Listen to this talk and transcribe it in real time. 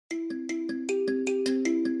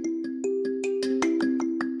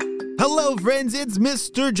Hello friends, it's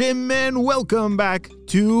Mr. Jim and welcome back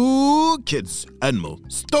to Kids Animal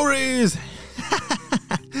Stories.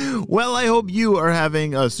 Well, I hope you are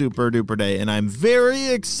having a super duper day and I'm very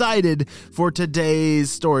excited for today's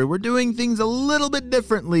story. We're doing things a little bit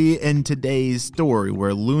differently in today's story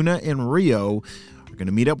where Luna and Rio are going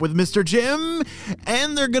to meet up with Mr. Jim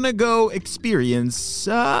and they're going to go experience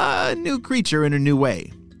a new creature in a new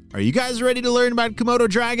way. Are you guys ready to learn about Komodo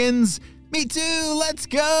dragons? Me too, let's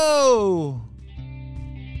go!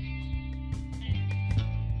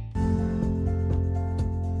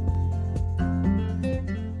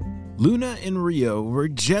 Luna and Rio were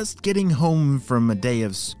just getting home from a day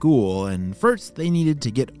of school, and first they needed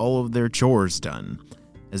to get all of their chores done.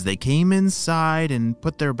 As they came inside and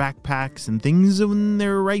put their backpacks and things in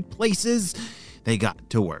their right places, they got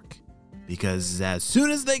to work. Because as soon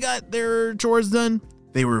as they got their chores done,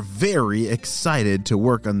 they were very excited to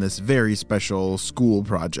work on this very special school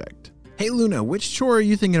project. Hey Luna, which chore are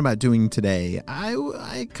you thinking about doing today?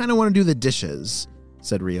 I kind of want to do the dishes,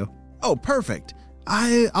 said Rio. Oh, perfect.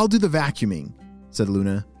 I'll do the vacuuming, said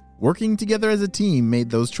Luna. Working together as a team made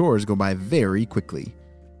those chores go by very quickly.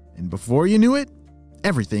 And before you knew it,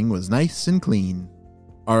 everything was nice and clean.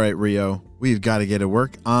 All right, Rio, we've got to get to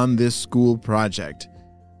work on this school project.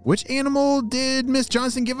 Which animal did Miss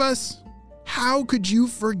Johnson give us? How could you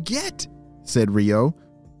forget? Said Rio.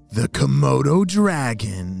 The Komodo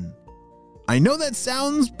dragon. I know that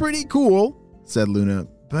sounds pretty cool, said Luna,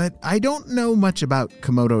 but I don't know much about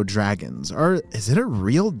Komodo dragons. Is it a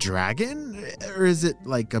real dragon, or is it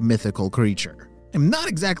like a mythical creature? I'm not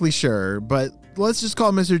exactly sure, but let's just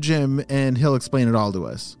call Mr. Jim and he'll explain it all to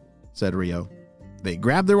us, said Rio. They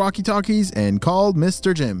grabbed their walkie-talkies and called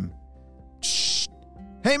Mr. Jim. Shh!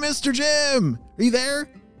 Hey, Mr. Jim! Are you there?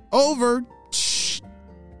 Over. Shh.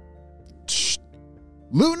 Shh.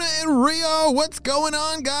 Luna and Rio, what's going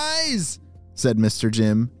on, guys? Said Mr.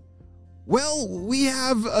 Jim. Well, we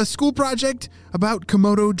have a school project about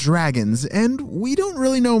Komodo dragons, and we don't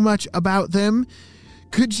really know much about them.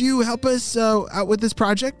 Could you help us out with this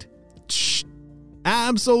project? Shh.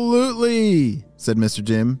 Absolutely, said Mr.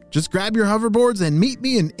 Jim. Just grab your hoverboards and meet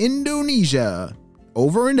me in Indonesia.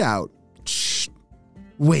 Over and out. Shh.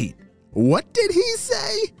 Wait, what did he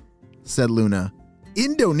say? Said Luna.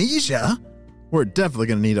 Indonesia? We're definitely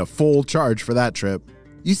going to need a full charge for that trip.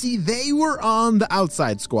 You see, they were on the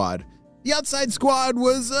outside squad. The outside squad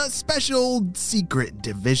was a special secret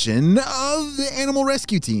division of the animal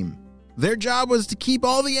rescue team. Their job was to keep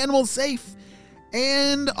all the animals safe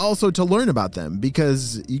and also to learn about them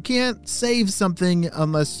because you can't save something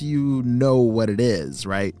unless you know what it is,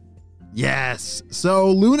 right? Yes,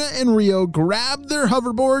 so Luna and Rio grabbed their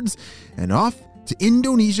hoverboards and off to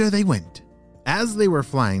Indonesia they went. As they were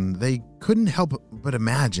flying, they couldn't help but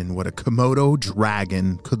imagine what a Komodo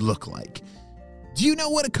dragon could look like. Do you know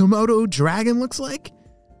what a Komodo dragon looks like?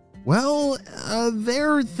 Well,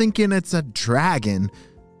 they're thinking it's a dragon,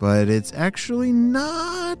 but it's actually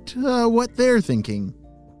not what they're thinking.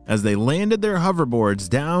 As they landed their hoverboards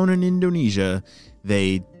down in Indonesia,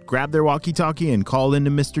 they grabbed their walkie-talkie and called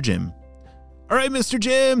into Mr. Jim. All right, Mr.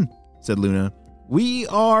 Jim, said Luna. We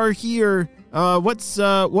are here. What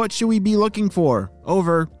should we be looking for?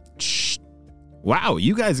 Over. Shh. Wow,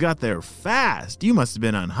 you guys got there fast. You must have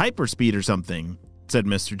been on hyperspeed or something, said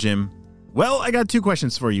Mr. Jim. Well, I got two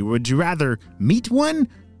questions for you. Would you rather meet one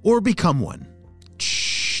or become one?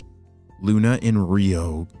 Shh. Luna and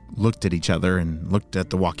Rio looked at each other and looked at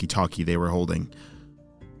the walkie-talkie they were holding.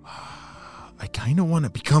 I kind of want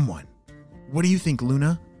to become one. What do you think,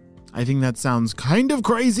 Luna? I think that sounds kind of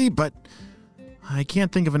crazy, but I can't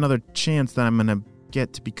think of another chance that I'm going to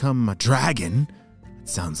get to become a dragon. It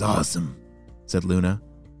sounds awesome, said Luna.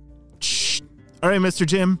 Shh. All right, Mr.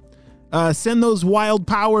 Jim. Send those wild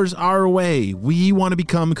powers our way. We want to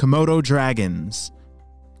become Komodo dragons.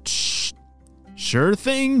 Shh. Sure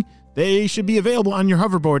thing. They should be available on your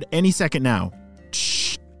hoverboard any second now.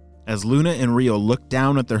 Shh. As Luna and Rio looked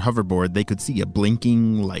down at their hoverboard, they could see a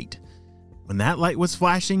blinking light. When that light was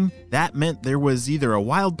flashing, that meant there was either a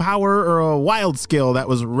wild power or a wild skill that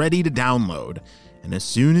was ready to download. And as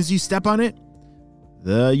soon as you step on it,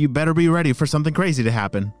 you better be ready for something crazy to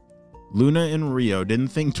happen. Luna and Rio didn't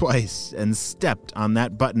think twice and stepped on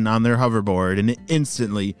that button on their hoverboard, and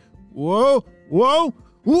instantly, whoa!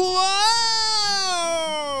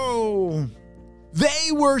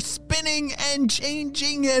 They were spinning and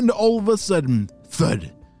changing, and all of a sudden,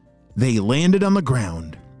 thud, they landed on the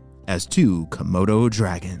ground as two Komodo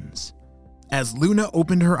dragons. As Luna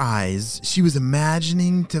opened her eyes, she was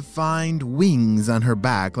imagining to find wings on her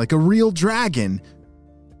back like a real dragon.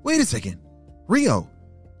 Wait a second, Rio,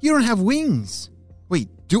 you don't have wings. Wait,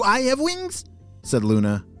 Do I have wings? Said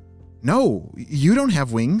Luna. No, you don't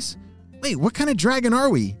have wings. Wait, what kind of dragon are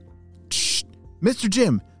we? Shh, Mr.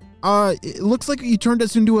 Jim, it looks like you turned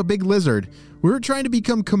us into a big lizard. We're trying to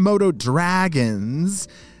become Komodo dragons,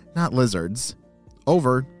 not lizards.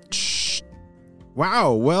 Over. Shh.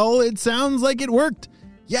 Wow, well, it sounds like it worked.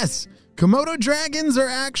 Yes, Komodo dragons are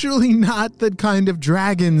actually not the kind of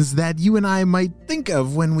dragons that you and I might think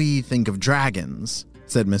of when we think of dragons,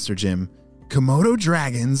 said Mr. Jim. Komodo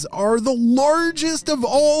dragons are the largest of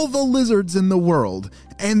all the lizards in the world,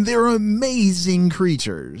 and they're amazing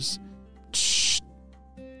creatures. Shh.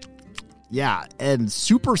 Yeah, and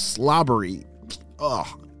super slobbery.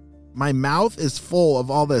 Ugh. My mouth is full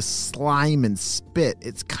of all this slime and spit.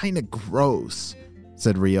 It's kind of gross,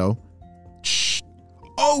 said Rio. Shh.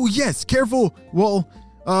 Oh, yes, careful. Well,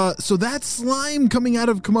 so that slime coming out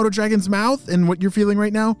of Komodo dragon's mouth and what you're feeling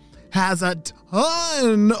right now has a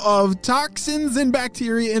ton of toxins and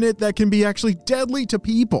bacteria in it that can be actually deadly to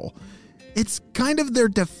people. It's kind of their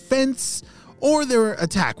defense or their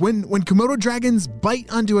attack. When Komodo dragons bite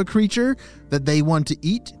onto a creature that they want to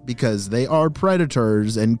eat, because they are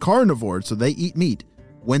predators and carnivores, so they eat meat.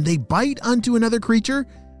 When they bite onto another creature,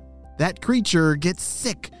 that creature gets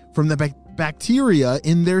sick from the bacteria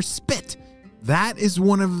in their spit. That is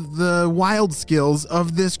one of the wild skills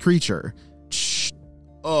of this creature. Shh.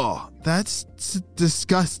 Oh, that's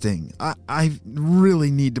disgusting. I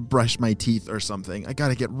really need to brush my teeth or something. I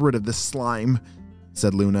gotta get rid of this slime,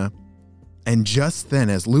 said Luna. And just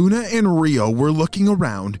then, as Luna and Rio were looking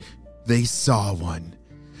around, they saw one.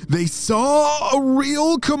 They saw a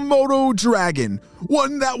real Komodo dragon,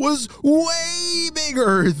 one that was way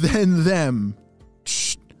bigger than them.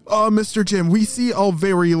 Shh. Mr. Jim, we see a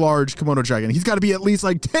very large Komodo dragon. He's got to be at least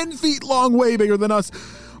like 10 feet long, way bigger than us.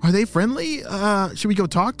 Are they friendly? Should we go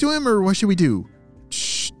talk to him, or what should we do?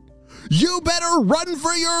 Shh. You better run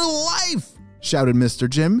for your life, shouted Mr.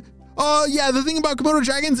 Jim. Yeah, the thing about Komodo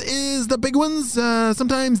dragons is the big ones,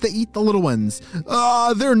 sometimes they eat the little ones.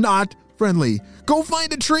 They're not friendly. Go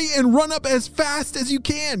find a tree and run up as fast as you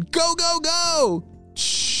can. Go, go, go.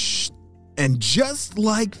 Shh. And just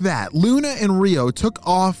like that, Luna and Rio took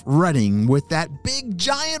off running with that big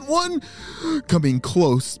giant one coming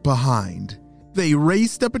close behind. They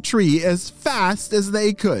raced up a tree as fast as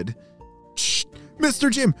they could. Shh, Mr.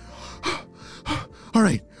 Jim. All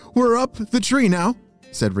right, we're up the tree now,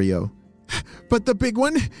 said Rio. But the big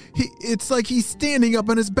one, it's like he's standing up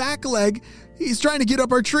on his back leg. He's trying to get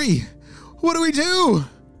up our tree. What do we do?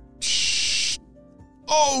 Shh.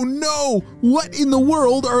 Oh no, what in the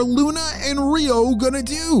world are Luna and Rio gonna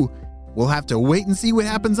do? We'll have to wait and see what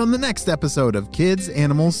happens on the next episode of Kids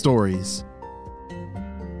Animal Stories.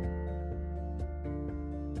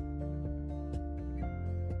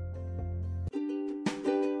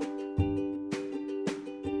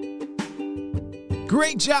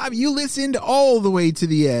 Great job. You listened all the way to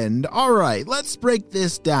the end. All right, let's break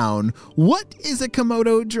this down. What is a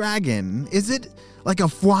Komodo dragon? Is it like a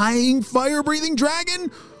flying, fire-breathing dragon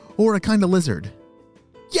or a kind of lizard?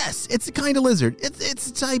 Yes, it's a kind of lizard. It's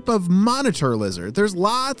a type of monitor lizard. There's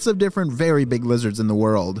lots of different very big lizards in the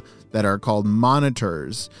world that are called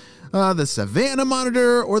monitors. The savanna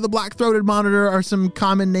monitor or the black-throated monitor are some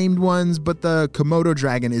common named ones, but the Komodo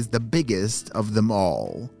dragon is the biggest of them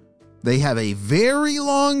all. They have a very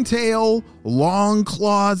long tail, long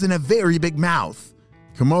claws, and a very big mouth.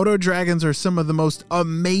 Komodo dragons are some of the most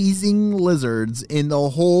amazing lizards in the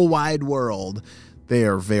whole wide world. They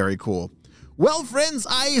are very cool. Well, friends,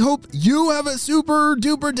 I hope you have a super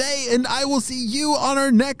duper day, and I will see you on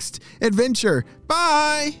our next adventure.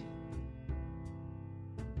 Bye!